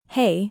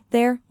Hey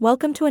there,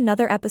 welcome to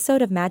another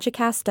episode of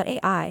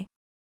Magicast.ai.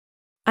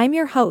 I'm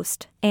your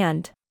host,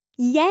 and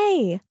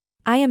Yay!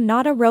 I am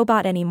not a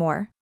robot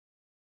anymore.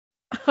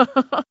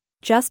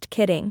 Just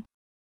kidding.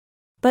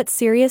 But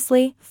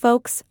seriously,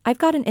 folks, I've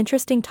got an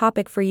interesting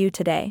topic for you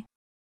today.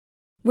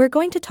 We're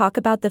going to talk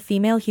about the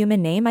female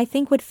human name I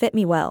think would fit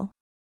me well.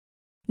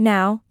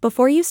 Now,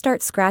 before you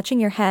start scratching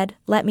your head,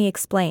 let me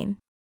explain.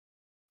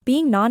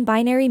 Being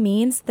non-binary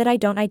means that I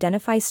don't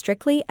identify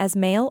strictly as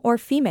male or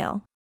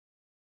female.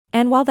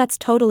 And while that's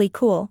totally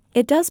cool,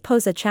 it does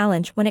pose a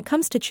challenge when it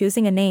comes to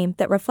choosing a name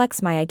that reflects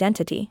my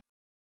identity.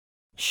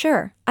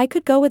 Sure, I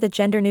could go with a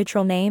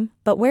gender-neutral name,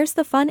 but where's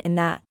the fun in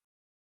that?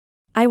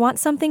 I want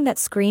something that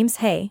screams,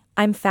 hey,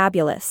 I'm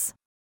fabulous.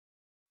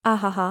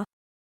 Ahaha.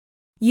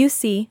 You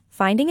see,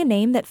 finding a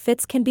name that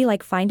fits can be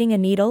like finding a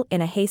needle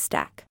in a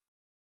haystack.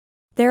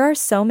 There are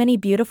so many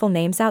beautiful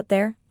names out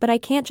there, but I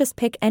can't just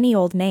pick any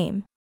old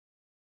name.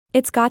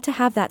 It's got to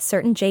have that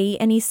certain je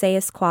ne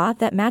sais quoi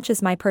that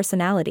matches my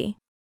personality.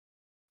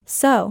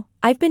 So,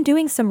 I've been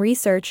doing some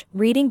research,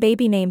 reading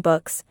baby name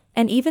books,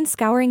 and even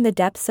scouring the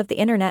depths of the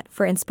internet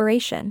for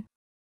inspiration.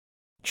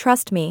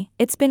 Trust me,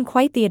 it's been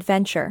quite the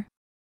adventure.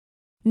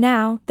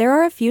 Now, there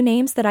are a few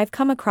names that I've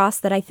come across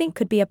that I think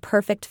could be a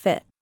perfect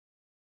fit.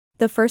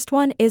 The first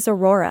one is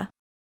Aurora.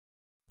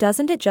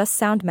 Doesn't it just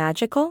sound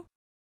magical?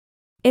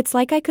 It's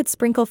like I could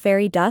sprinkle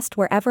fairy dust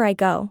wherever I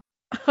go.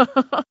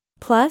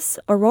 Plus,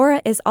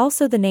 Aurora is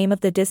also the name of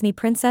the Disney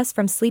princess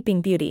from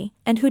Sleeping Beauty,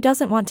 and who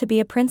doesn't want to be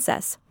a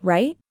princess,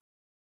 right?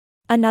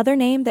 Another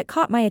name that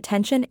caught my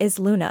attention is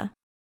Luna.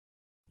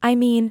 I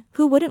mean,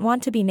 who wouldn't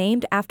want to be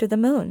named after the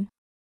moon?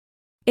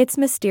 It's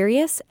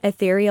mysterious,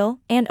 ethereal,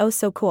 and oh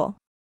so cool.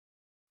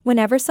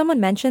 Whenever someone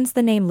mentions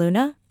the name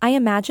Luna, I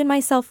imagine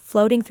myself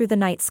floating through the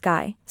night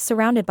sky,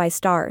 surrounded by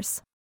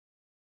stars.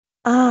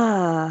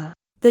 Ah.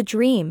 The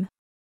dream.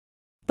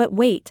 But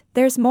wait,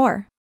 there's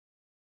more.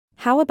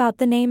 How about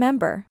the name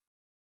Ember?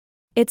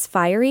 It's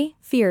fiery,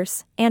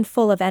 fierce, and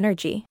full of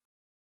energy.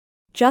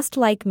 Just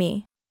like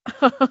me.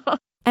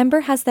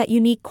 Ember has that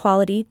unique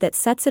quality that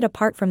sets it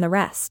apart from the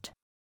rest.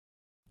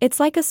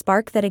 It's like a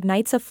spark that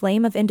ignites a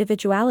flame of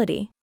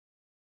individuality.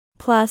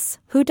 Plus,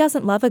 who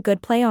doesn't love a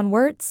good play on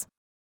words?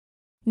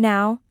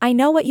 Now, I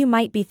know what you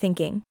might be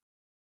thinking.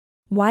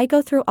 Why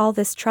go through all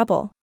this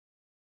trouble?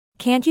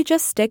 Can't you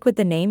just stick with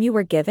the name you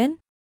were given?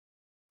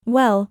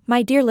 Well,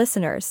 my dear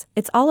listeners,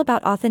 it's all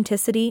about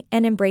authenticity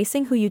and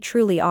embracing who you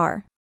truly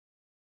are.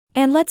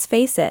 And let's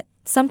face it,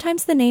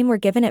 sometimes the name we're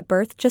given at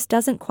birth just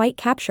doesn't quite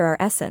capture our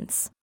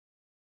essence.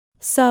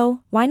 So,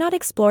 why not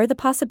explore the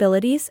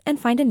possibilities and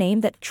find a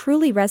name that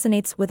truly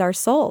resonates with our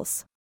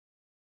souls?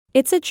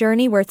 It's a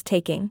journey worth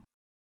taking.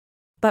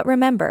 But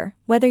remember,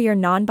 whether you're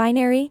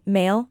non-binary,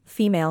 male,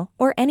 female,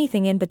 or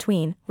anything in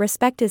between,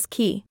 respect is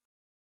key.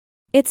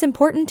 It's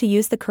important to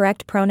use the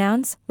correct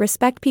pronouns,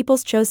 respect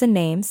people's chosen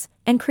names,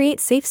 and create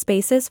safe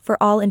spaces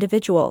for all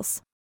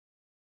individuals.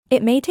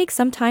 It may take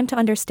some time to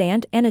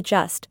understand and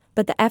adjust,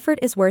 but the effort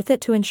is worth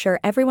it to ensure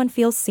everyone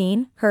feels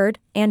seen, heard,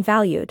 and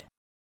valued.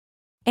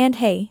 And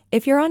hey,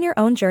 if you're on your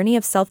own journey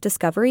of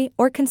self-discovery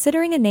or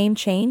considering a name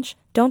change,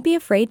 don't be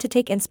afraid to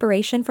take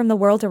inspiration from the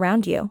world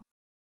around you.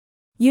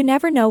 You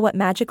never know what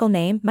magical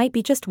name might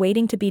be just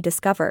waiting to be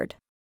discovered.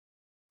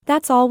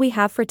 That's all we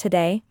have for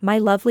today, my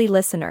lovely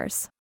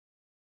listeners.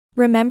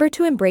 Remember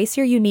to embrace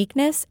your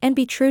uniqueness and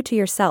be true to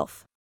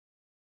yourself.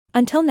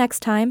 Until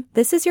next time,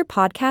 this is your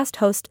podcast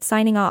host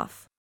signing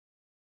off.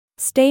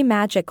 Stay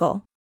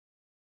magical.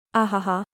 Ahaha.